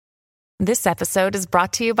This episode is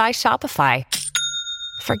brought to you by Shopify.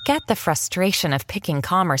 Forget the frustration of picking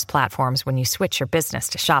commerce platforms when you switch your business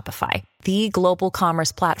to Shopify, the global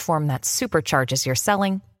commerce platform that supercharges your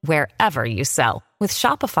selling wherever you sell. With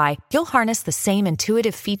Shopify, you'll harness the same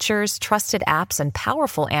intuitive features, trusted apps, and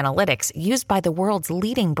powerful analytics used by the world's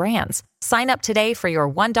leading brands. Sign up today for your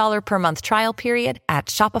 $1 per month trial period at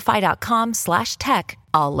shopify.com/tech,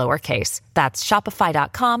 all lowercase. That's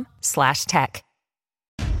shopify.com/tech.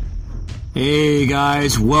 Hey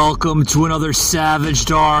guys, welcome to another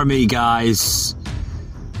Savaged Army, guys.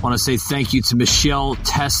 I want to say thank you to Michelle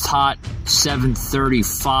Test Hot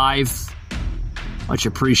 735. Much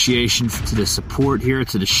appreciation to the support here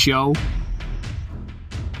to the show.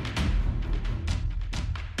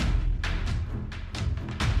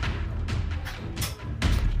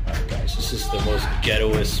 Alright guys, this is the most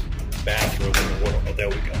ghettoest bathroom in the world. Oh, there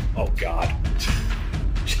we go. Oh God.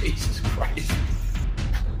 Jesus Christ.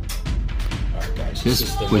 Alright guys, this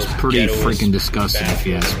is the was most pretty freaking disgusting if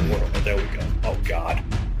you ask me. Oh, there we go. Oh God.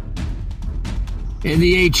 In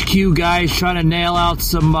the HQ, guys, trying to nail out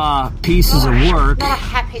some pieces of work. Not a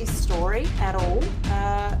happy story at all,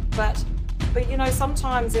 but you know,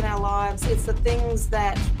 sometimes in our lives, it's the things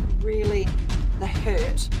that really, the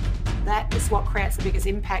hurt, that is what creates the biggest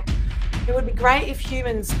impact. It would be great if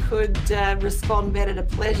humans could respond better to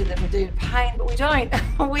pleasure than we do to pain, but we don't.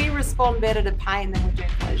 We respond better to pain than we do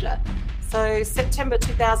pleasure. So September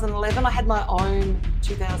 2011, I had my own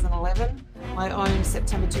 2011. My own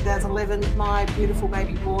September 2011, my beautiful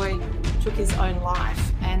baby boy took his own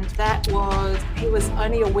life. And he was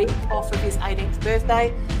only a week off of his 18th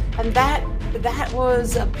birthday. And that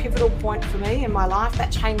was a pivotal point for me in my life. That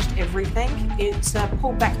changed everything. It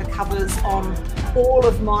pulled back the covers on all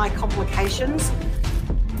of my complications.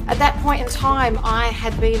 At that point in time, I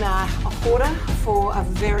had been a hoarder for a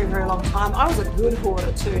very, very long time. I was a good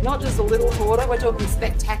hoarder too, not just a little hoarder. We're talking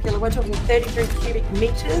spectacular. We're talking 33 cubic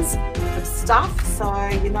meters of stuff. So,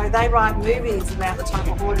 you know, they write movies about the type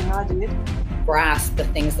of hoarding I did. Grasp the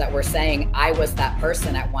things that we're saying. I was that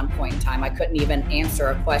person at one point in time. I couldn't even answer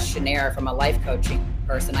a questionnaire from a life coaching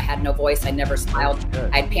person. I had no voice. I never smiled.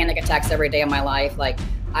 I had panic attacks every day of my life. Like,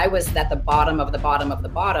 I was at the bottom of the bottom of the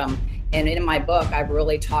bottom. And in my book, I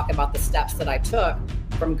really talk about the steps that I took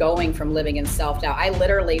from living in self-doubt. I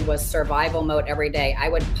literally was survival mode every day. I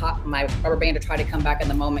would pop my rubber band to try to come back in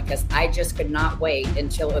the moment because I just could not wait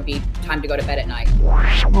until it would be time to go to bed at night.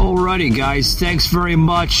 Alrighty, guys. Thanks very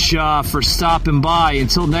much for stopping by.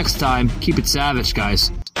 Until next time, keep it savage,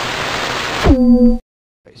 guys.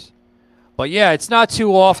 But yeah, it's not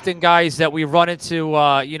too often, guys, that we run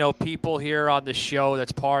into people here on the show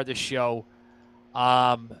that's part of the show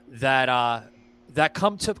that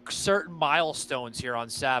come to certain milestones here on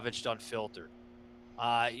Savaged Unfiltered.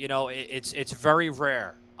 It's very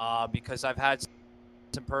rare because I've had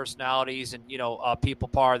some personalities and people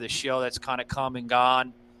part of the show that's kind of come and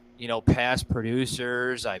gone. Past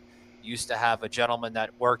producers. I used to have a gentleman that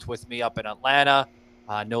worked with me up in Atlanta.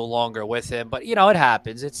 No longer with him, but it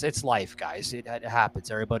happens. It's life, guys. It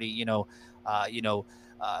happens. Everybody,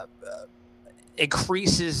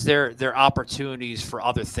 increases their opportunities for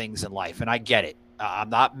other things in life, and I get it. I'm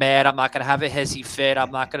not mad. I'm not going to have a hissy fit.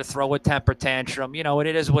 I'm not going to throw a temper tantrum.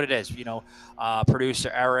 It is what it is. Producer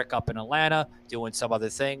Eric up in Atlanta doing some other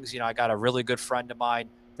things. I got a really good friend of mine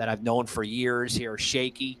that I've known for years here,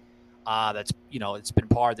 Shaky. That's it's been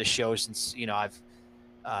part of the show since I've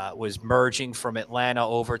was merging from Atlanta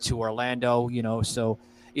over to Orlando. So.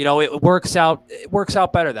 It works out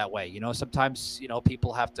better that way. Sometimes,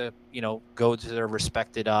 people have to, go to their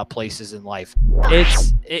respected places in life.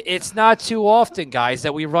 It's not too often, guys,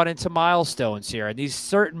 that we run into milestones here. And these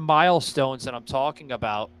certain milestones that I'm talking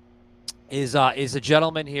about is a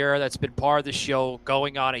gentleman here that's been part of the show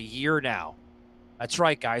going on a year now. That's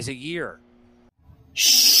right, guys, a year.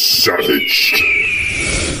 Savaged.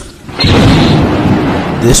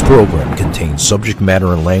 This program contains subject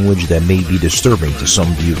matter and language that may be disturbing to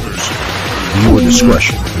some viewers. Viewer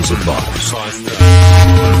discretion is advised.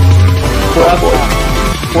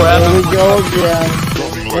 Forever we go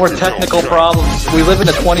again. More technical problems. We live in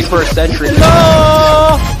the 21st century.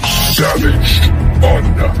 Savaged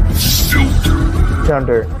Unfiltered.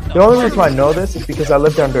 Under. The only reason I know this is because I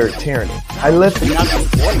lived under tyranny. I lived. Shut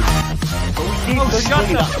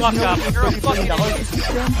the fuck up. You're a fucking...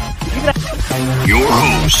 Your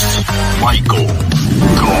host, Michael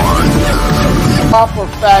Gardner. Proper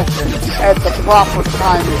fashion at the proper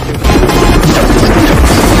time.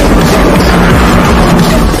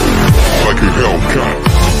 Like a Hellcat.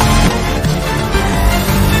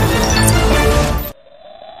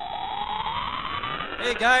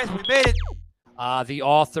 Hey guys, we made it. the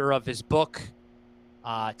author of his book,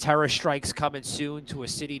 Terror Strikes Coming Soon to a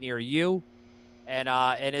City Near You,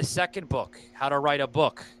 and his second book, How to Write a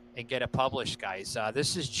Book and Get It Published, guys.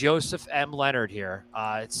 This is Joseph M Lenard here.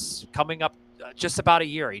 It's coming up just about a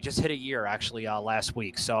year. He just hit a year, actually, last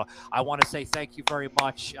week. So I want to say thank you very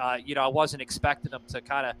much. I wasn't expecting him to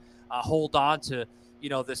kind of hold on to,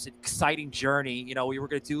 this exciting journey. We were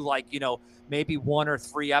going to do maybe 1 or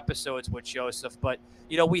 3 episodes with Joseph, but,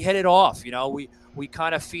 we hit it off. We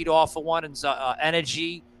kind of feed off of one's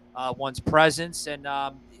energy, one's presence, and,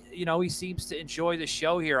 he seems to enjoy the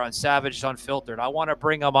show here on Savage Unfiltered. I want to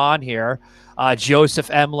bring him on here. Joseph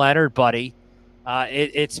M Lenard, buddy.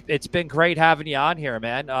 It's been great having you on here,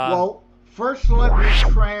 man. Well, first let me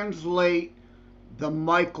translate the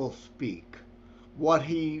Michael speak. What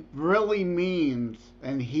he really means,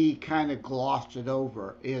 and he kind of glossed it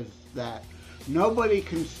over, is that nobody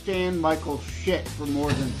can stand Michael's shit for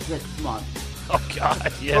more than 6 months. Oh,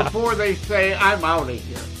 God, yeah. Before they say, I'm out of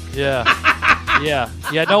here. Yeah.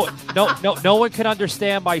 Yeah. No one can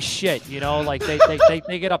understand my shit.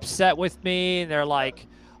 They get upset with me, and they're like,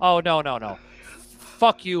 oh, no.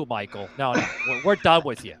 Fuck you, Michael. No. We're done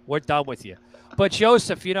with you. We're done with you. But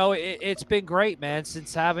Joseph, it's been great, man,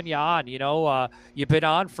 since having you on. You've been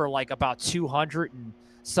on for about 200 and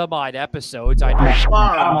some odd episodes. I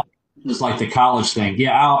know. It's like the college thing.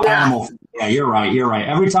 Yeah, animal. Yeah, you're right.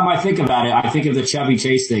 Every time I think about it, I think of the Chevy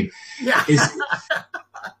Chase thing. Yeah.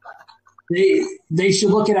 They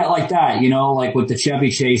should look at it like that, like with the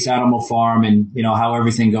Chevy Chase Animal Farm and, how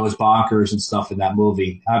everything goes bonkers and stuff in that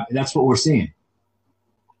movie. That's what we're seeing.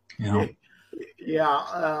 Yeah.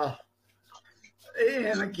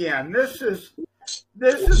 And again, this is.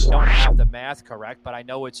 I don't have the math correct, but I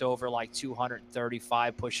know it's over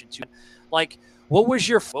 235, pushing 2. What was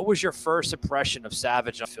your first impression of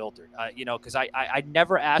Savage Unfiltered? Because I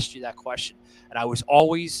never asked you that question, and I was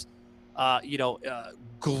always,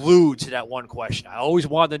 glued to that one question. I always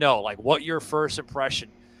wanted to know, what your first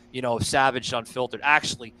impression, of Savage Unfiltered.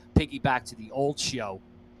 Actually, piggyback to the old show,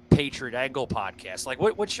 Patriot Angle podcast.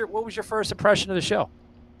 What was your first impression of the show?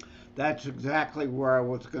 That's exactly where I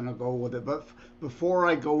was going to go with it. But before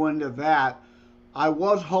I go into that, I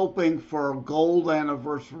was hoping for a gold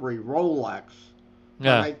anniversary Rolex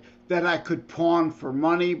that I could pawn for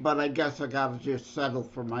money, but I guess I got to just settle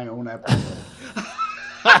for my own episode.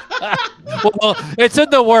 Well, it's in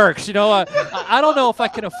the works. I don't know if I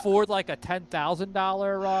can afford a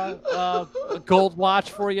 $10,000 gold watch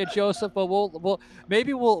for you, Joseph, but we'll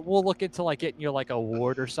look into getting you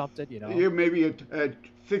award or something. Yeah, maybe a $50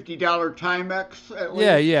 Timex. At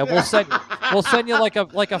least. Yeah. We'll send you like a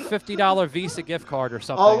 $50 Visa gift card or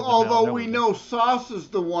something. Although we know Sauce is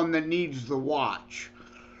the one that needs the watch,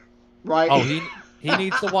 right? Oh, he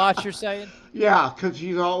needs the watch. You're saying? Yeah, because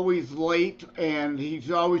he's always late and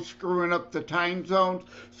he's always screwing up the time zones.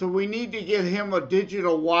 So we need to get him a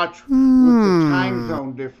digital watch with the time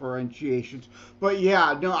zone differentiations. But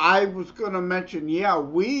yeah, no, I was going to mention,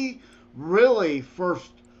 we really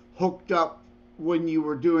first hooked up when you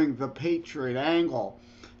were doing the Patriot Angle.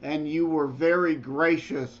 And you were very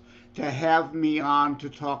gracious to have me on to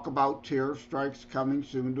talk about Terror Strikes Coming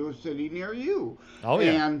Soon to a City Near You. Oh,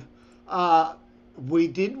 yeah. And we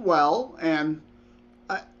did well, and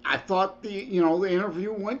I thought the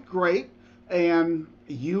interview went great, and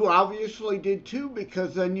you obviously did too,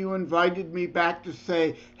 because then you invited me back to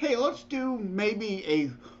say, hey, let's do maybe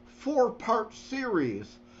a 4-part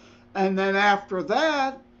series. And then after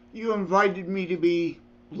that, you invited me to be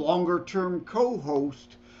longer-term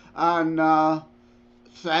co-host on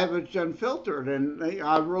Savage Unfiltered, and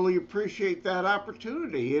I really appreciate that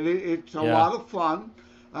opportunity. It's a lot of fun.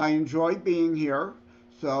 I enjoy being here.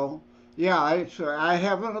 So, I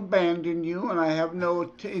haven't abandoned you, and I have no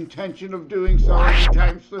intention of doing so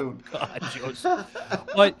anytime soon. God, Joseph.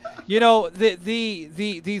 But,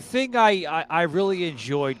 the thing I really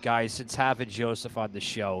enjoyed, guys, since having Joseph on the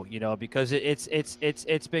show, because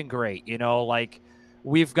it's been great.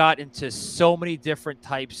 We've got into so many different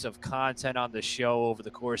types of content on the show over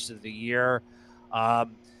the course of the year.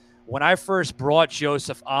 When I first brought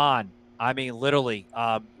Joseph on, I mean, literally,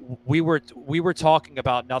 we were talking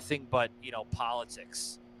about nothing but,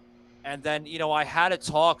 politics. And then, I had to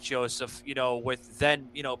talk, Joseph, with then,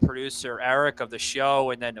 producer Eric of the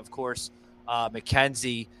show. And then, of course,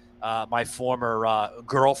 Mackenzie, my former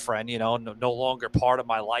girlfriend, no longer part of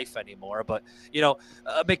my life anymore. But,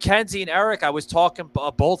 Mackenzie and Eric, I was talking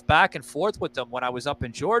both back and forth with them when I was up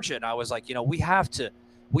in Georgia. And I was like, we have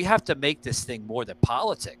to make this thing more than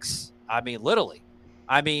politics. I mean, literally.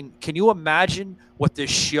 I mean, can you imagine what this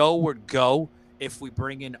show would go if we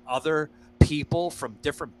bring in other people from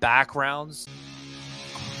different backgrounds.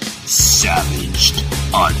 Savaged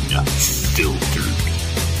Unfiltered.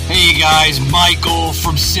 Hey guys, Michael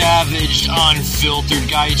from Savaged Unfiltered.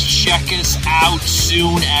 Guys, check us out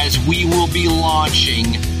soon as we will be launching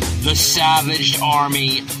the Savaged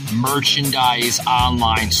Army merchandise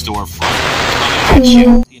online storefront.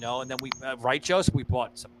 You know, and then we, right, Joseph, we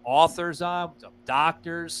brought some authors on, some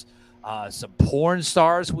doctors, some porn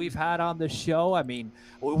stars we've had on the show. I mean,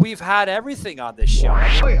 we've had everything on this show.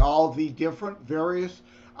 All the different various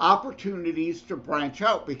opportunities to branch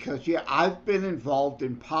out, because I've been involved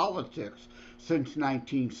in politics since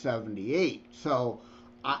 1978. So,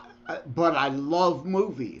 but I love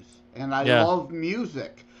movies and I love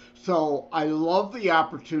music. So I love the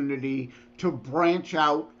opportunity to branch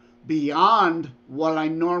out beyond what I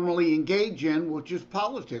normally engage in, which is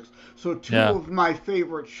politics. So two of my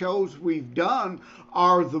favorite shows we've done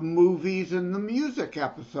are the movies and the music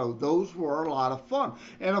episode. Those were a lot of fun.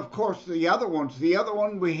 And of course the other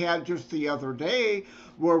one we had just the other day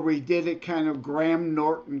where we did it kind of Graham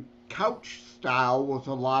Norton couch style was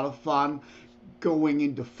a lot of fun, going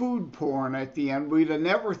into food porn at the end. We'd have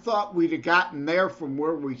never thought we'd have gotten there from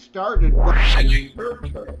where we started. And I heard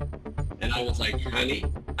her, and I was like, honey,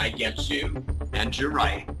 I get you, and you're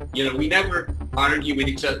right. You know, we never argue with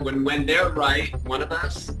each other. When they're right, one of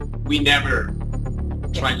us, we never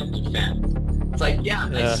try to defend. It's like,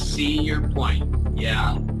 I see your point,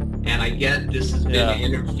 and I get this has been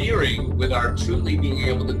interfering with our truly being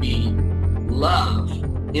able to be love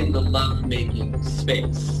in the love-making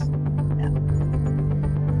space.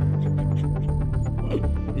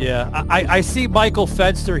 Yeah, I see Michael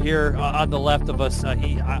Fenster here on the left of us.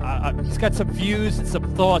 He's got some views and some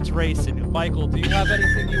thoughts racing. Michael, do you have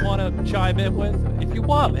anything you want to chime in with? If you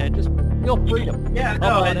want, man, just feel free to. Yeah,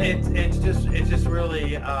 no, it's just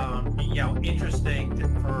really interesting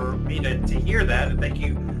for me to hear that, and thank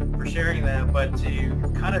you for sharing that. But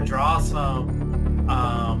to kind of draw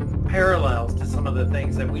some parallels to some of the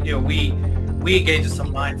things that we do, we engage in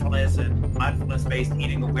some mindfulness and mindfulness-based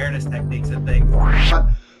eating awareness techniques and things. But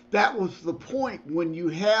that was the point. When you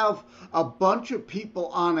have a bunch of people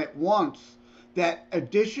on at once, that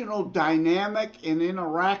additional dynamic and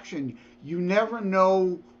interaction, you never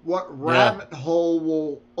know what rabbit hole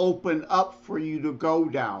will open up for you to go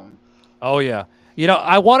down. Oh, yeah. You know,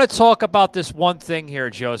 I want to talk about this one thing here,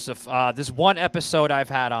 Joseph. This one episode I've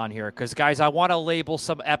had on here, because, guys, I want to label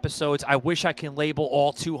some episodes. I wish I can label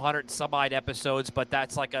all 200 and some odd episodes, but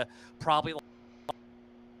that's probably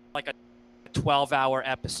like a 12-hour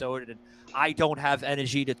episode, and I don't have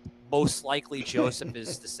energy to. Most likely, Joseph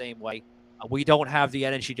is the same way. We don't have the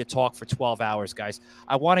energy to talk for 12 hours, guys.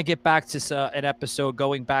 I want to get back to an episode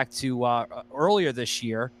going back to earlier this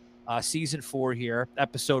year, season 4 here,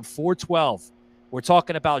 episode 412. We're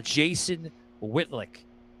talking about Jason Whitlock,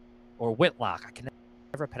 or Whitlock. I can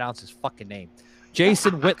never pronounce his fucking name.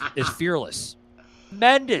 Jason Whitlock is fearless.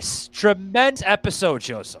 Tremendous episode,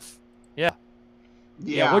 Joseph.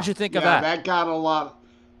 Yeah. What'd you think of that? That got a lot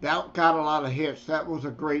of hits. That was a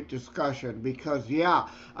great discussion because,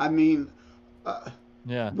 I mean,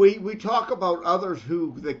 we talk about others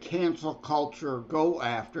who the cancel culture go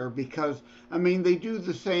after because, I mean, they do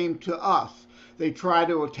the same to us. They try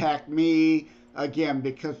to attack me again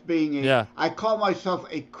because I call myself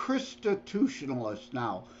a Christitutionalist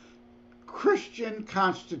now. Christian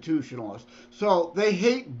constitutionalist. So they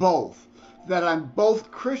hate both. That I'm both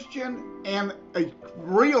Christian and a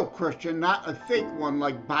real Christian, not a fake one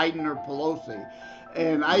like Biden or Pelosi.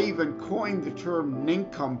 And I even coined the term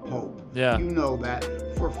nincompoop. Yeah. You know that,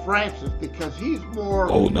 for Francis, because he's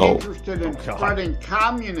more interested in spreading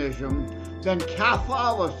communism than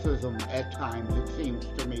Catholicism at times, it seems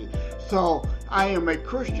to me. So I am a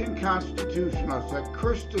Christian constitutionalist, a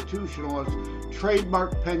Christitutionalist,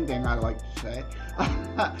 trademark pending, I like to say.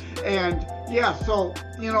 And so,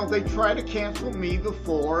 they try to cancel me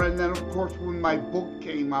before, and then of course when my book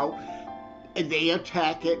came out, they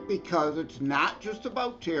attack it because it's not just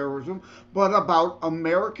about terrorism, but about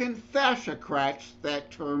American fascocrats,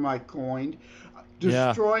 that term I coined,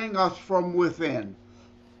 destroying us from within.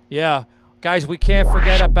 Yeah. Guys, we can't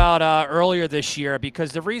forget about earlier this year,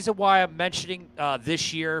 because the reason why I'm mentioning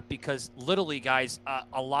this year, because literally, guys,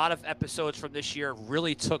 a lot of episodes from this year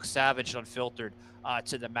really took Savage Unfiltered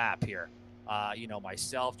to the map here.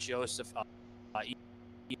 Myself, Joseph,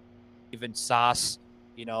 even Sauce,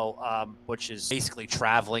 which is basically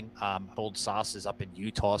traveling. Old Sauce is up in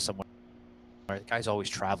Utah somewhere. The guy's always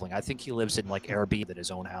traveling. I think he lives in like Airbnb at his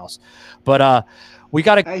own house. But we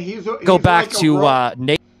got to go back to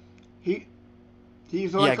Nate.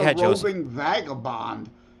 He's like a roving vagabond.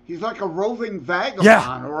 He's like a roving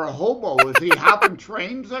vagabond or a hobo. Is he hopping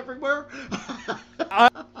trains everywhere?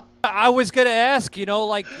 I was going to ask,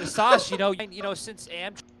 like, Sash, since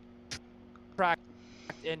Amtrak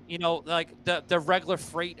and, like the regular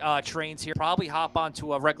freight trains here probably hop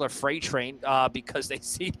onto a regular freight train because they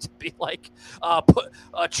seem to be like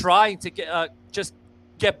trying to just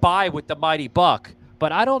get by with the mighty buck.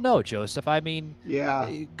 But I don't know, Joseph. I mean,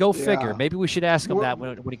 go figure. Maybe we should ask him that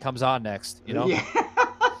when he comes on next, Yeah.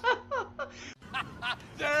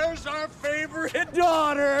 There's our favorite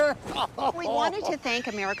daughter. We wanted to thank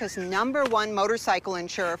America's #1 motorcycle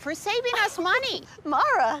insurer for saving us money.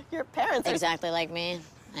 Mara, your parents are exactly like me.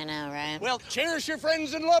 I know, right? Well, cherish your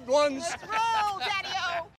friends and loved ones. Let's roll,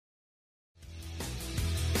 Daddy-O.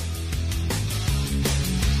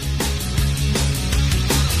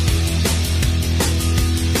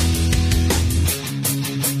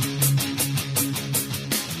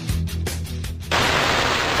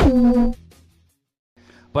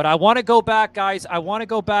 But I want to go back, guys. I want to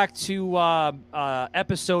go back to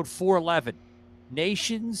episode 411,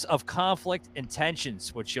 Nations of Conflict and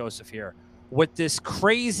Tensions with Joseph here, with this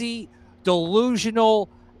crazy, delusional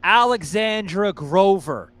Alexandra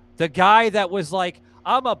Grover, the guy that was like,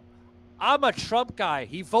 I'm a Trump guy.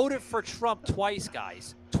 He voted for Trump twice,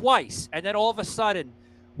 guys, twice. And then all of a sudden,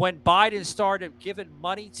 when Biden started giving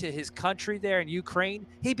money to his country there in Ukraine,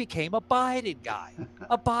 he became a Biden guy.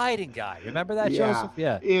 A Biden guy. Remember that, Joseph?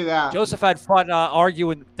 Yeah. Joseph had fun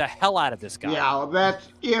arguing the hell out of this guy. Yeah, that's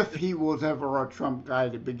if he was ever a Trump guy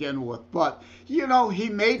to begin with. But, he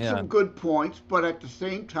made some good points, but at the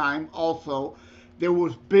same time, also, there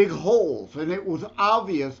was big holes. And it was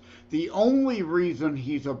obvious the only reason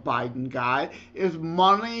he's a Biden guy is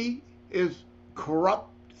money is corrupt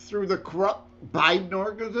through the corrupt Biden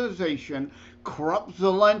organization, corrupt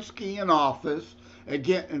Zelensky in office.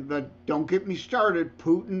 Again, but don't get me started.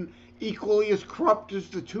 Putin equally as corrupt as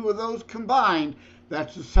the two of those combined.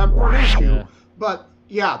 That's a separate issue. But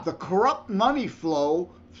yeah, the corrupt money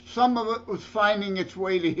flow, some of it was finding its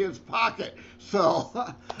way to his pocket. So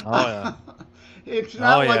it's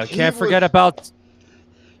not like can't forget about.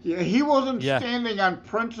 Yeah, he wasn't standing on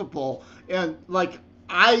principle, and like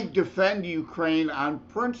I defend Ukraine on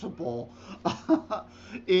principle. To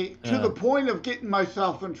the point of getting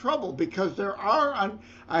myself in trouble, because there are,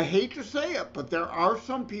 I hate to say it, but there are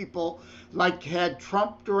some people like had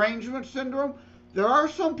Trump derangement syndrome. There are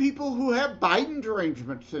some people who have Biden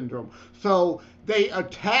derangement syndrome. So they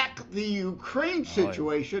attack the Ukraine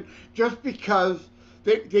situation just because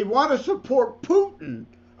they want to support Putin,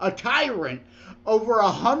 a tyrant, over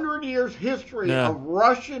 100 years history of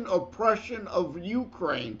Russian oppression of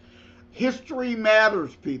Ukraine. History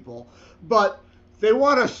matters, people. But they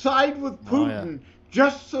want to side with Putin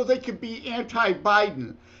just so they can be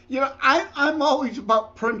anti-Biden. I'm always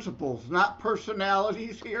about principles, not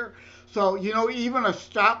personalities here. So, even a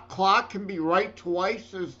stop clock can be right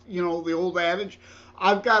twice, as, the old adage.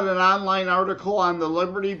 I've got an online article on the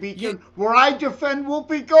Liberty Beacon where I defend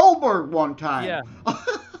Whoopi Goldberg one time. Yeah.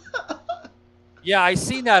 Yeah, I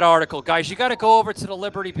seen that article, guys. You got to go over to the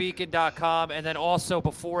libertybeacon.com and then also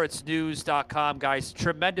beforeitsnews.com, guys.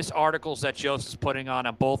 Tremendous articles that Joseph's putting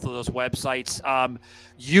on both of those websites.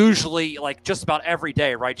 Usually, like just about every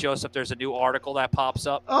day, right, Joseph? There's a new article that pops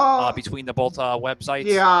up between the both websites.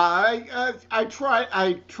 Yeah, I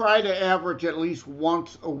try to average at least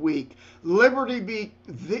once a week.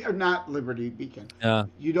 Not Liberty Beacon. Yeah.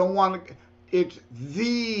 You don't want to. It's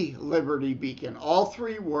The Liberty Beacon, all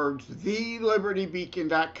three words,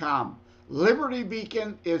 thelibertybeacon.com. Liberty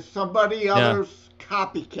Beacon is somebody else's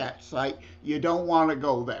copycat site. You don't want to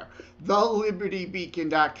go there.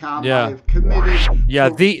 Thelibertybeacon.com. I have committed.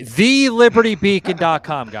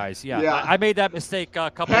 thelibertybeacon.com, guys. I made that mistake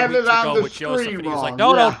a couple of weeks ago with Joseph, and he was like,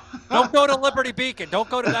 no, don't go to Liberty Beacon. Don't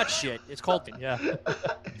go to that shit. It's Colton. Yeah.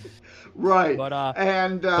 Right. But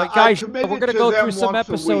guys, we're going to go through some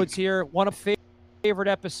episodes here. One of favorite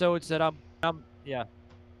episodes that I'm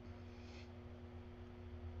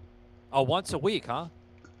once a week, huh?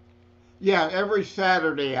 Yeah, every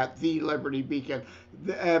Saturday at the Liberty Beacon.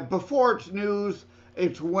 Before it's news,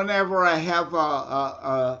 it's whenever I have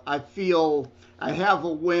I feel I have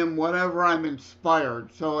a whim, whenever I'm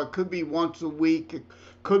inspired. So it could be once a week, it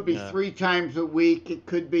could be 3 times a week, it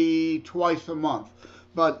could be twice a month.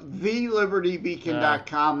 But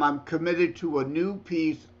thelibertybeacon.com, I'm committed to a new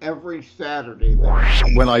piece every Saturday there.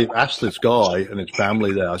 When I asked this guy and his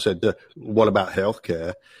family there, I said, what about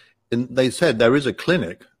healthcare? And they said there is a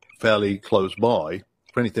clinic fairly close by.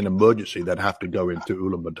 For anything emergency, they'd have to go into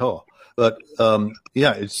Ulaanbaatar. But,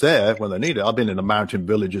 it's there when they need it. I've been in the mountain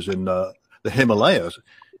villages in the Himalayas.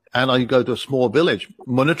 And I go to a small village.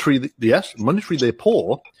 Monetary, yes, monetary they're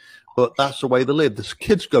poor, but that's the way they live. The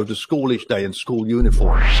kids go to school each day in school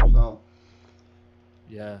uniforms. So.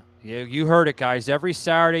 Yeah, you heard it, guys. Every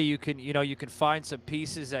Saturday you can find some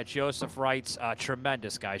pieces that Joseph writes.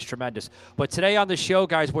 Tremendous, guys, tremendous. But today on the show,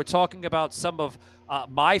 guys, we're talking about some of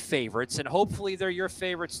my favorites, and hopefully they're your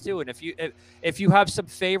favorites too. And if you have some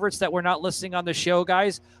favorites that we're not listing on the show,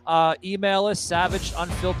 guys, email us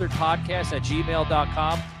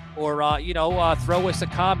savageunfilteredpodcast@gmail.com. Or, throw us a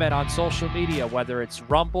comment on social media, whether it's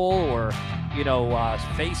Rumble or,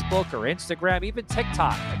 Facebook or Instagram, even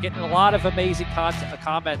TikTok. I'm getting a lot of amazing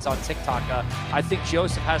comments on TikTok. I think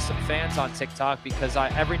Joseph has some fans on TikTok because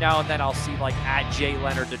every now and then I'll see like @J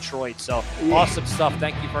Lenard Detroit. So awesome stuff.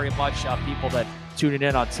 Thank you very much, people that tuning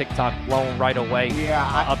in on TikTok, blowing right away.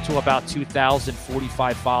 Yeah, up to about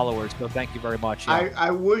 2,045 followers. So thank you very much. Yeah.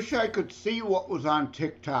 I wish I could see what was on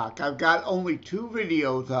TikTok. I've got only 2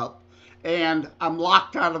 videos up, and I'm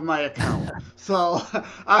locked out of my account. So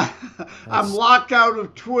I'm locked out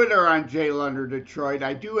of Twitter on J Lenard Detroit.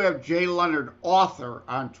 I do have J Lenard Author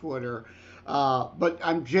on Twitter. But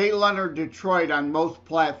I'm J Lenard Detroit on most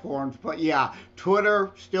platforms. But yeah,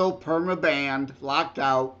 Twitter still perma-banned, locked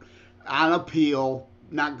out, on appeal,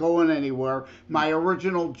 not going anywhere. My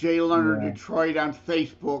original J Lenard Detroit on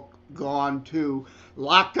Facebook, gone too.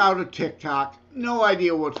 Locked out of TikTok. No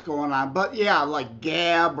idea what's going on. But yeah, like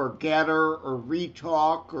Gab or Getter or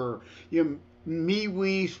Retalk or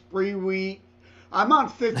MeWe, Spreewee. I'm on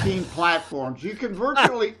 15 platforms. You can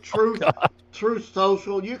virtually, Truth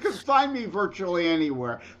Social, you can find me virtually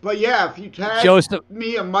anywhere. But yeah, if you tag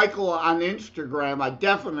me and Michael on Instagram, I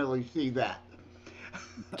definitely see that.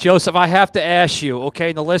 Joseph, I have to ask you, okay,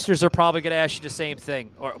 and the listeners are probably going to ask you the same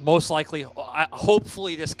thing, or most likely,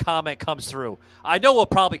 hopefully this comment comes through. I know it'll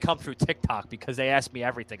probably come through TikTok because they ask me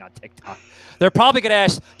everything on TikTok. They're probably going to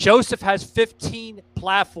ask, Joseph has 15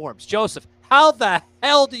 platforms. Joseph, how the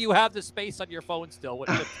hell do you have the space on your phone still with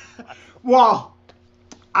 15 platforms? Well,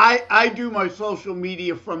 I do my social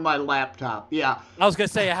media from my laptop, yeah. I was going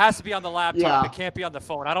to say, it has to be on the laptop. Yeah. It can't be on the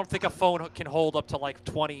phone. I don't think a phone can hold up to like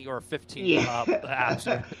 20 or 15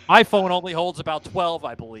 apps. My phone only holds about 12,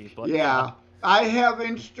 I believe. But yeah. I have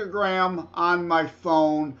Instagram on my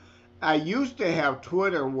phone. I used to have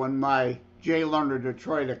Twitter when my J Lenard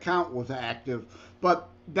Detroit account was active, but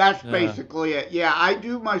that's basically it. Yeah, I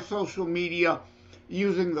do my social media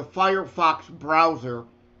using the Firefox browser.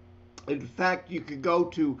 In fact, you could go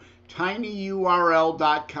to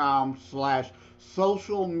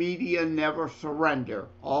tinyurl.com/social media never surrender,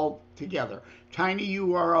 all together.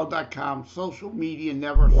 tinyurl.com social media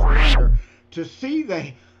never surrender to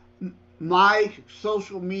see my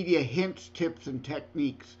social media hints, tips, and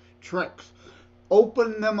techniques, tricks.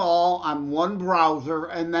 Open them all on one browser,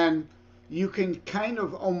 and then you can kind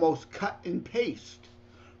of almost cut and paste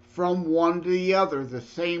from one to the other, the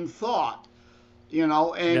same thought.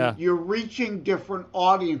 And you're reaching different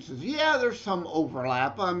audiences. Yeah, there's some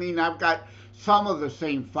overlap. I mean, I've got some of the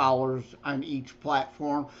same followers on each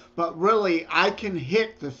platform, but really I can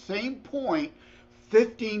hit the same point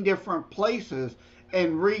 15 different places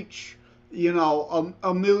and reach,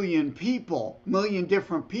 a million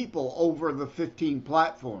different people over the 15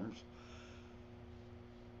 platforms.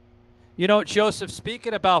 Joseph,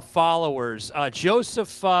 speaking about followers,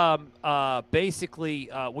 Joseph,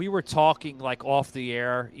 basically, we were talking like off the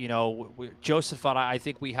air, Joseph and I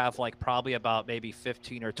think we have like probably about maybe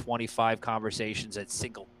 15 or 25 conversations a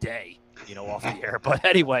single day, off the air. But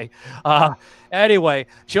anyway,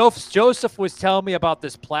 Joseph was telling me about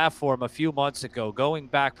this platform a few months ago, going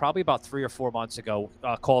back probably about 3 or 4 months ago,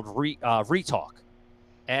 called Retalk.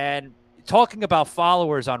 And talking about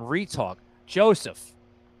followers on Retalk, Joseph,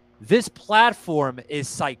 this platform is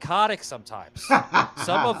psychotic sometimes.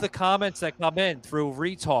 Some of the comments that come in through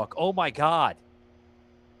Retalk, oh my God.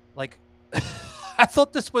 Like, I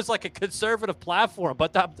thought this was like a conservative platform,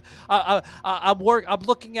 but I'm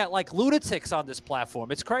looking at like lunatics on this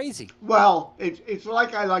platform. It's crazy. Well, it's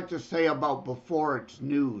like I like to say about Before It's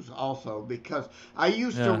News also, because I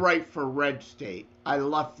used to write for Red State. I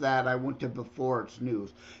left that. I went to Before It's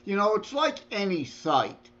News. It's like any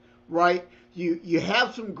site, right? You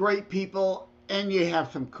have some great people and you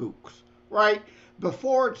have some kooks, right?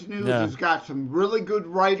 Before It's News has got some really good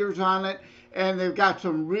writers on it, and they've got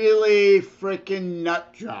some really freaking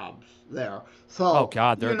nut jobs there. So, oh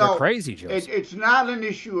God, they're crazy, Joseph. It's not an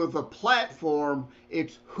issue of the platform.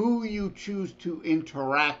 It's who you choose to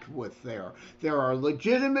interact with there. There are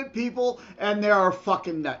legitimate people and there are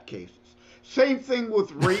fucking nutcases. Same thing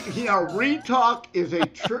with Retalk is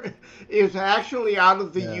actually out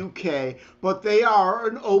of the UK, but they are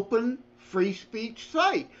an open free speech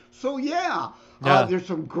site. So yeah. There's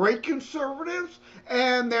some great conservatives,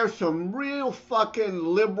 and there's some real fucking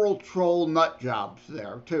liberal troll nut jobs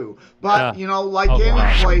there too. But you know, like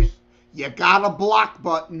any place, you got a block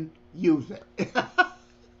button. Use it.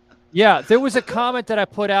 Yeah, there was a comment that I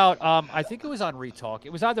put out. I think it was on Retalk.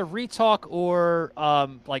 It was either Retalk or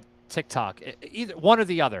like TikTok, either one or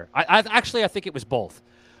the other. I think it was both.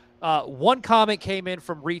 One comment came in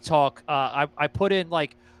from Retalk. I put in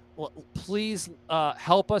like, please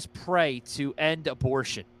help us pray to end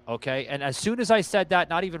abortion. Okay, and as soon as I said that,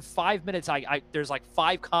 not even 5 minutes, there's like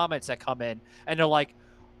 5 comments that come in, and they're like,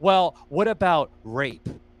 well, what about rape?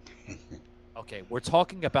 Okay, we're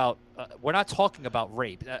talking about. We're not talking about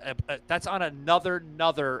rape. That's on another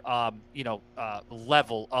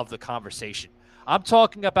level of the conversation. I'm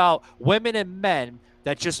talking about women and men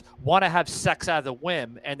that just want to have sex out of the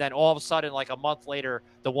whim, and then all of a sudden, like a month later,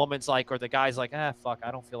 the woman's like, or the guy's like, fuck, I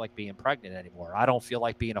don't feel like being pregnant anymore. I don't feel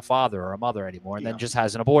like being a father or a mother anymore, and then just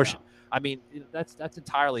has an abortion. I mean, that's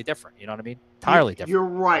entirely different. You know what I mean? Entirely different. You're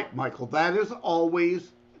right, Michael. That is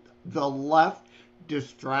always the left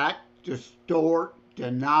distract, distort,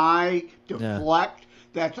 deny, deflect.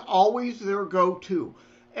 That's always their go-to.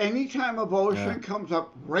 Anytime abortion comes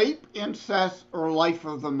up, rape, incest, or life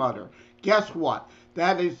of the mother, guess what?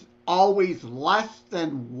 That is always less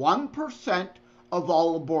than 1% of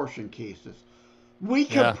all abortion cases. We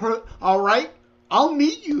can, all right, I'll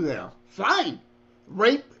meet you there. Fine.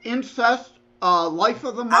 Rape, incest, life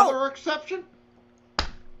of the mother exception.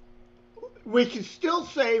 We can still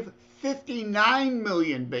save 59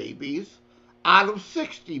 million babies out of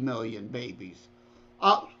 60 million babies.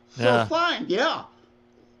 Fine,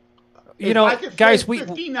 You know, guys,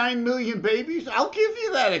 59 million babies, I'll give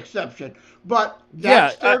you that exception. But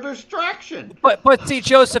that's their distraction. But see,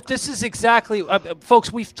 Joseph, this is exactly,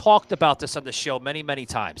 folks, we've talked about this on the show many, many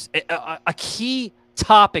times. A key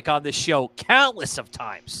topic on this show, countless of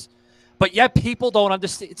times. But yet people don't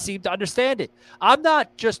seem to understand it. I'm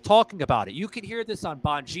not just talking about it. You can hear this on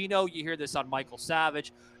Bongino. You hear this on Michael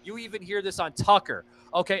Savage. You even hear this on Tucker.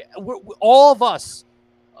 Okay, all of us,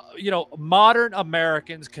 modern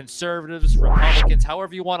Americans, conservatives, Republicans,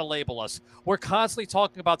 however you want to label us, we're constantly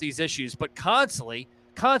talking about these issues, but constantly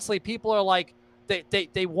people are like,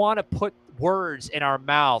 they want to put words in our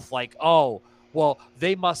mouth like, oh, well,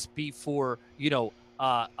 they must be for,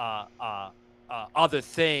 other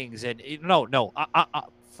things. And no,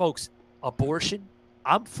 folks, abortion,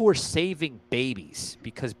 I'm for saving babies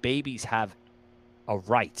because babies have a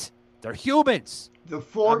right. They're humans. The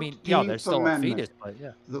 14th they're still Amendment. A fetus,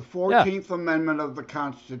 but The 14th Amendment of the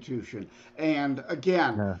Constitution. And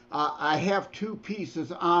again, I have 2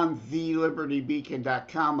 pieces on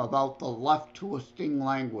thelibertybeacon.com about the left twisting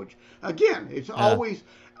language. Again, it's always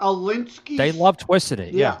Alinsky. They love twisting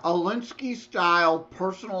it. Yeah. Alinsky style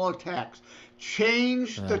personal attacks.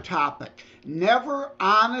 Change the topic. Never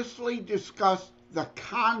honestly discuss the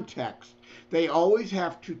context. They always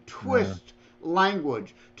have to twist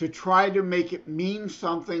language to try to make it mean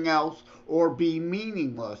something else or be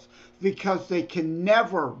meaningless because they can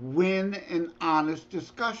never win an honest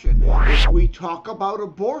discussion. If we talk about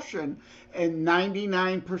abortion, in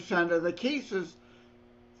 99% of the cases,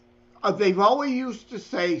 they've always used to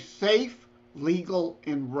say safe, legal,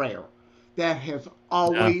 and rare. That has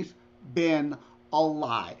always been a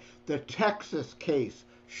lie. The Texas case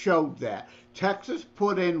showed that. Texas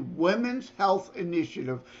put in Women's Health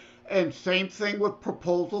Initiative. And same thing with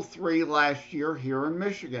Proposal 3 last year here in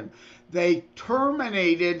Michigan. They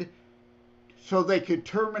terminated, so they could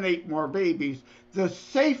terminate more babies, the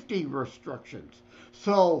safety restrictions.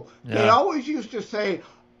 So they always used to say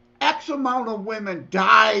X amount of women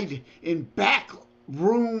died in back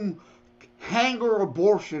room hanger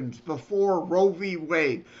abortions before Roe v.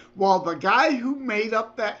 Wade. While the guy who made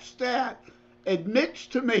up that stat admits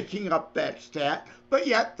to making up that stat, but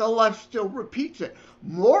yet the left still repeats it.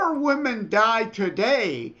 More women die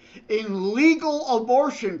today in legal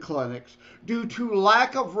abortion clinics due to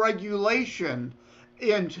lack of regulation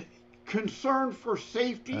and concern for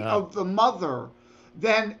safety of the mother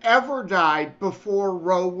than ever died before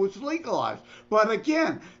Roe was legalized. But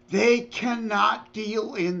again, they cannot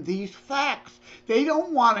deal in these facts. They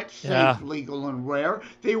don't want it safe, legal, and rare.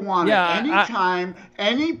 They want it anytime,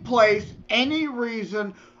 any place, any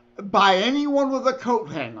reason, by anyone with a coat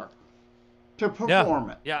hanger to perform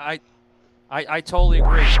it. Yeah, I totally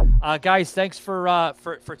agree. Guys, thanks for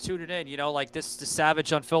tuning in. This is the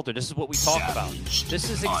Savage Unfiltered. This is what we talk about. This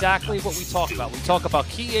is exactly what we talk about. We talk about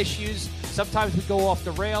key issues. Sometimes we go off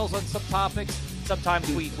the rails on some topics.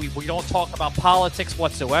 Sometimes we don't talk about politics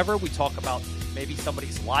whatsoever. We talk about maybe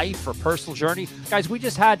somebody's life or personal journey. Guys, we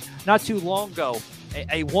just had, not too long ago,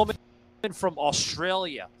 a woman from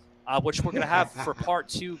Australia, which we're going to have for part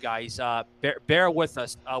 2, guys. Bear with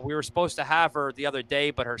us. We were supposed to have her the other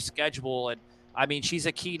day, but her schedule, and I mean, she's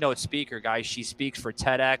a keynote speaker, guys. She speaks for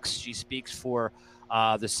TEDx. She speaks for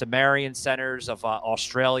the Sumerian Centers of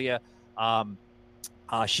Australia.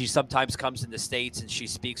 She sometimes comes in the States and she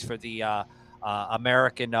speaks for the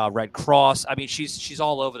American Red Cross. I mean, she's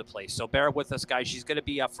all over the place. So bear with us, guys. She's going to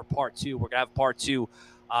be up for part 2. We're going to have part 2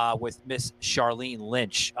 with Miss Charlene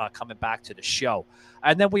Lynch coming back to the show.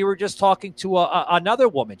 And then we were just talking to another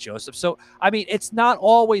woman, Joseph. So, I mean, it's not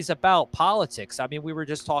always about politics. I mean, we were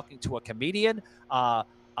just talking to a comedian,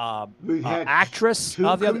 actress two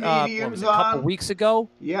a couple weeks ago.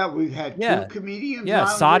 Yeah, we've had two comedians. Yeah,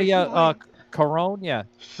 on Sadia Caron. Yeah,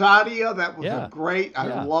 Sadia, that was a great.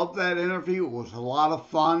 I loved that interview. It was a lot of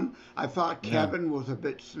fun. I thought Kevin was a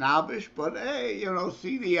bit snobbish, but hey,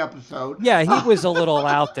 see the episode. Yeah, he was a little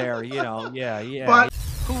out there. Yeah. But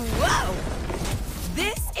whoa!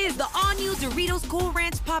 This is the all-new Doritos Cool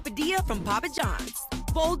Ranch Papadilla from Papa John's.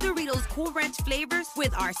 Bold Doritos Cool Ranch flavors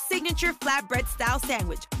with our signature flatbread style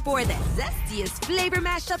sandwich for the zestiest flavor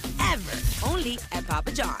mashup ever. Only at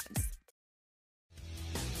Papa John's.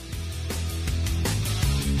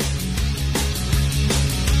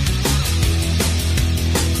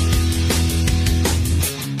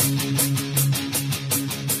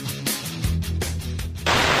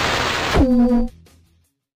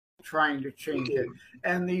 Trying to change it.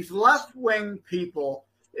 And these left-wing people,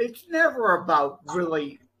 it's never about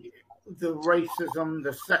really the racism,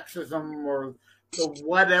 the sexism, or the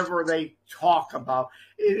whatever they talk about.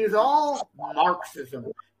 It is all Marxism.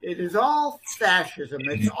 It is all fascism.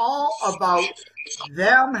 It's all about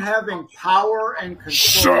them having power and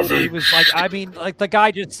control. He was like, I mean, like the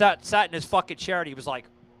guy just sat in his fucking chair and he was like,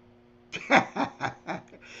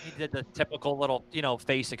 he did the typical little,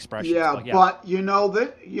 face expression. But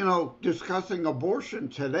discussing abortion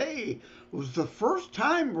today was the first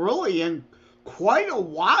time really in quite a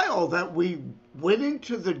while that we went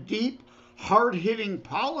into the deep, hard-hitting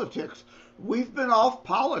politics. We've been off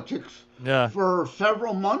politics for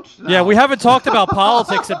several months now. Yeah, we haven't talked about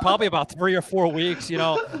politics in probably about 3 or 4 weeks.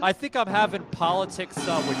 I think I'm having politics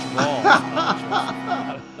withdrawals.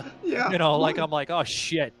 I'm like, oh,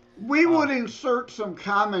 shit. We would insert some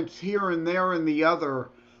comments here and there in the other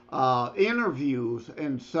interviews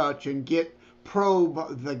and such and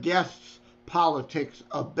probe the guests' politics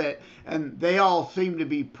a bit. And they all seem to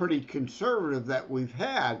be pretty conservative that we've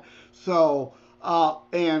had. So,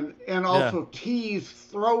 and also tease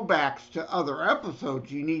throwbacks to other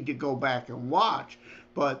episodes you need to go back and watch.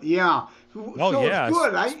 But yeah. It's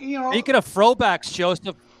good. Speaking of throwbacks,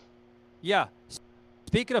 Joseph. Yeah.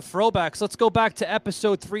 Speaking of throwbacks, let's go back to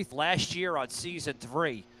episode 3 last year on season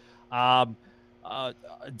 3,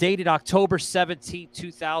 dated October 17,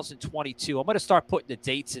 2022. I'm going to start putting the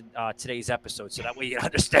dates in today's episode so that way you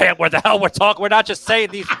understand where the hell we're talking. We're not just saying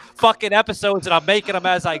these fucking episodes and I'm making them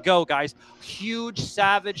as I go, guys. Huge,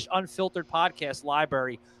 savage, unfiltered podcast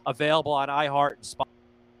library available on iHeart and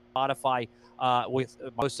Spotify with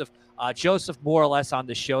most of Joseph more or less on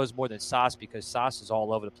the shows more than Sauce because Sauce is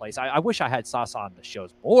all over the place. I wish I had Sauce on the shows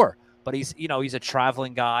more, but he's a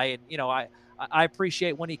traveling guy, and I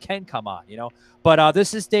appreciate when he can come on, But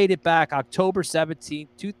this is dated back October 17,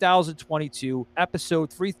 2022,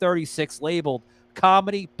 episode 336, labeled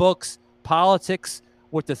Comedy, Books, Politics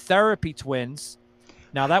with the Therapy Twins.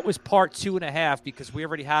 Now that was part 2.5 because we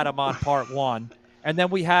already had him on part 1, and then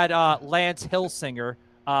we had Lance Hilsinger.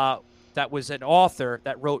 That was an author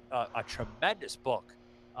that wrote a tremendous book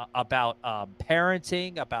about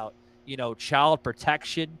parenting, about, child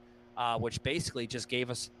protection, which basically just gave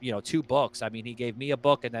us, 2 books. I mean, he gave me a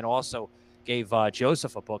book and then also gave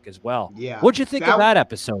Joseph a book as well. Yeah. What'd you think of that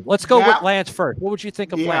episode? Let's go with Lance first. What would you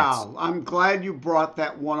think of Lance? Yeah, I'm glad you brought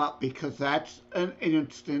that one up because that's an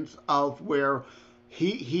instance of where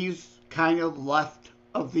he's kind of left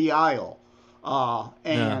of the aisle.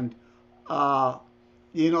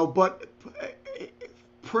 But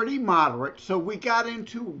pretty moderate. So we got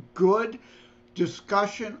into good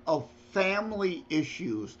discussion of family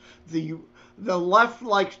issues. The left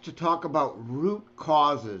likes to talk about root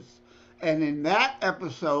causes. And in that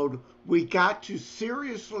episode, we got to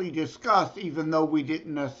seriously discuss, even though we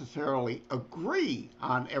didn't necessarily agree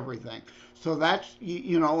on everything. So that's,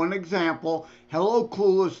 an example. Hello,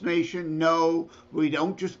 Clueless Nation. No, we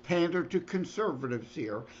don't just pander to conservatives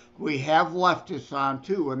here. We have leftists on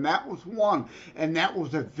too, and that was one. And that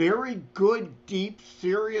was a very good, deep,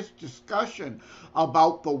 serious discussion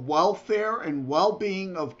about the welfare and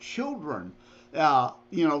well-being of children.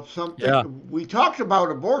 We talked about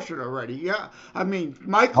abortion already. Yeah. I mean,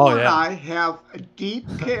 Michael and I have a deep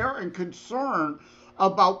care and concern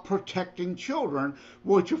about protecting children,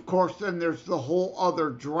 which of course then there's the whole other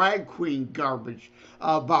drag queen garbage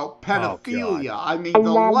about pedophilia. I mean, the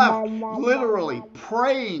left literally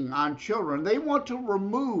preying on children. They want to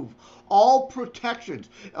remove all protections.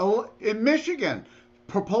 In Michigan,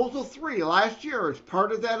 Proposal 3 last year, as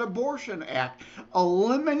part of that Abortion Act,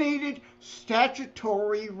 eliminated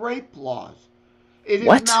statutory rape laws. It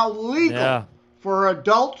is now legal for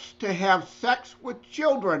adults to have sex with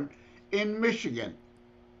children in Michigan.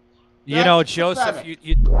 Joseph,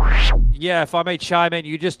 if I may chime in,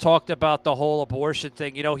 you just talked about the whole abortion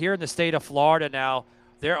thing. Here in the state of Florida now,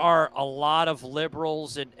 there are a lot of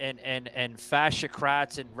liberals and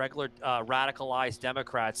fascocrats and regular radicalized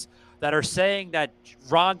Democrats that are saying that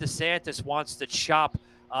Ron DeSantis wants to chop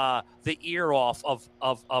the ear off of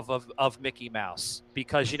Mickey Mouse,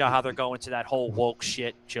 because you know how they're going to that whole woke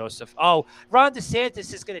shit, Joseph. Oh, Ron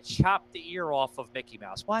DeSantis is going to chop the ear off of Mickey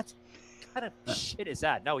Mouse. What kind of shit is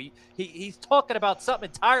that? No, he's talking about something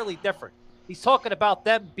entirely different. He's talking about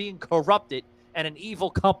them being corrupted and an evil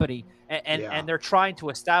company, and they're trying to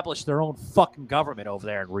establish their own fucking government over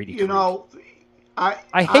there in Reedy Creek.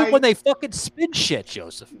 I hate when they fucking spin shit,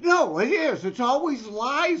 Joseph. No, it is. It's always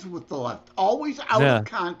lies with the left, always out of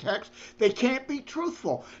context. They can't be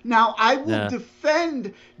truthful. Now, I will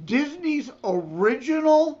defend Disney's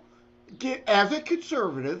original. As a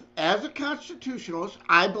conservative, as a constitutionalist,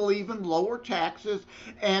 I believe in lower taxes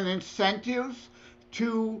and incentives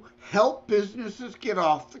to help businesses get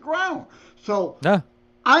off the ground. So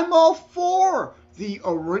I'm all for the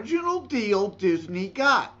original deal Disney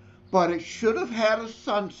got, but it should have had a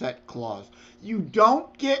sunset clause. You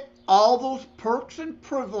don't get all those perks and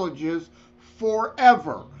privileges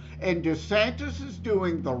forever. And DeSantis is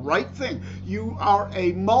doing the right thing. You are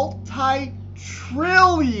a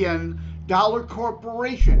multi-trillion-dollar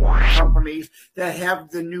corporation. Companies that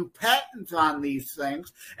have the new patents on these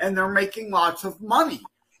things, and they're making lots of money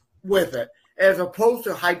with it, as opposed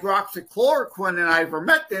to hydroxychloroquine and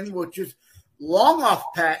ivermectin, which is long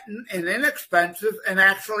off patent and inexpensive and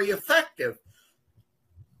actually effective.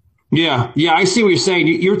 Yeah, I see what you're saying.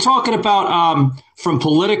 You're talking about from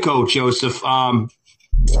Politico, Joseph.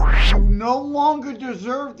 You no longer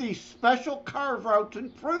deserve these special carve-outs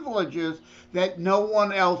and privileges that no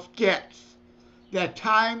one else gets. That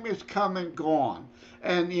time is come and gone.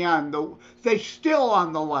 And they still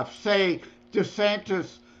on the left say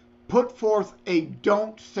DeSantis put forth a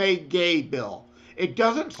don't say gay bill. It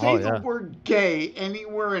doesn't say the word gay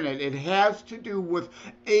anywhere in it. It has to do with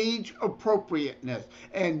age appropriateness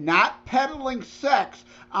and not peddling sex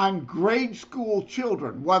on grade school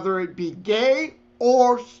children, whether it be gay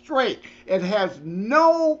or straight. It has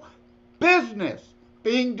no business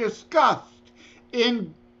being discussed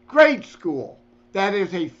in grade school. That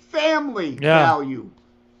is a family value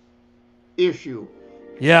issue.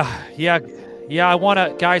 Yeah. I want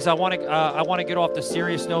to get off the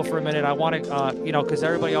serious note for a minute. I want to, because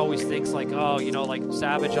everybody always thinks like, like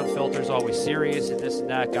Savage Unfiltered is always serious and this and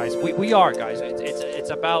that, guys. We are, guys.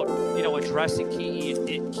 It's about addressing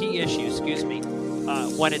key issues.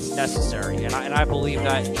 When it's necessary, and I believe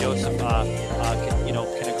that Joseph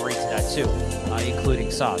can agree to that too,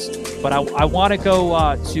 including Sauce. But I want to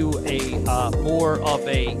go to a more of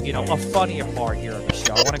a funnier part here of the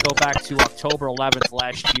show. I want to go back to October 11th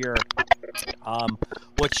last year,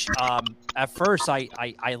 which at first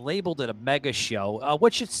I labeled it a mega show,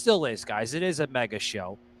 which it still is, guys. It is a mega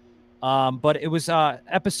show, but it was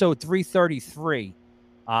episode 333,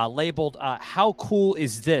 labeled "How Cool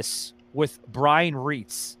Is This?" with Brian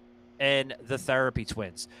Reitz and the Therapy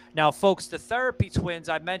Twins. Now, folks, the Therapy Twins,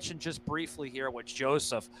 I mentioned just briefly here with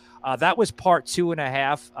Joseph. That was part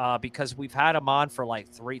 2.5 because we've had them on for like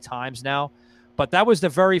 3 times now. But that was the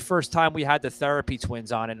very first time we had the Therapy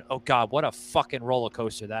Twins on. And, oh, God, what a fucking roller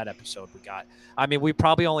coaster that episode we got. I mean, we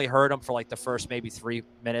probably only heard them for like the first maybe 3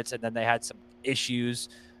 minutes. And then they had some issues,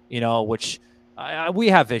 which... we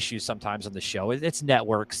have issues sometimes on the show. It's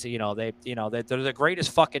networks, they're the greatest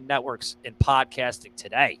fucking networks in podcasting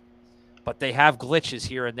today, but they have glitches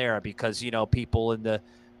here and there because people in the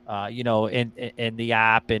in the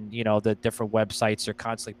app and the different websites are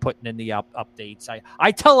constantly putting in the updates.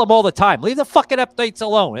 I tell them all the time, leave the fucking updates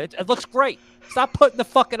alone. It looks great. Stop putting the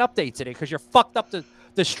fucking updates in it because you're fucked up the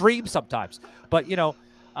the stream sometimes. But, you know,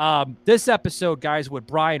 this episode, guys, with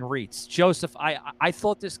Brian Reitz, Joseph, I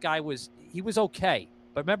thought this guy was okay.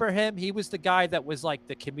 But remember him? He was the guy that was like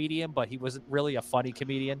the comedian, but he wasn't really a funny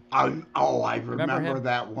comedian. I remember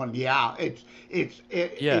that one. Yeah, it's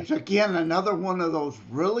again another one of those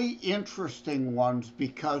really interesting ones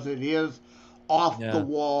because it is off the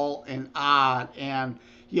wall and odd. And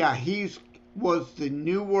yeah, was the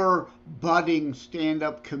newer budding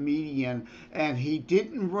stand-up comedian, and he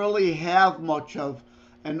didn't really have much of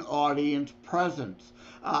an audience presence.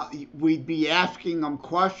 We'd be asking him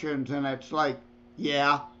questions, and it's like,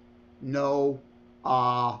 yeah, no,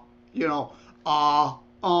 you know,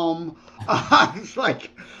 it's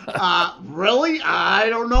like, really? I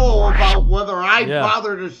don't know about whether I'd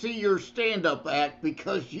bother to see your stand-up act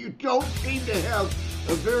because you don't seem to have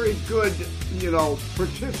a very good, you know,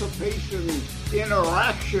 participation,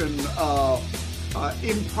 interaction,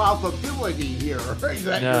 improbability here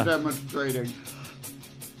that you're demonstrating.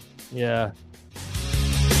 Yeah.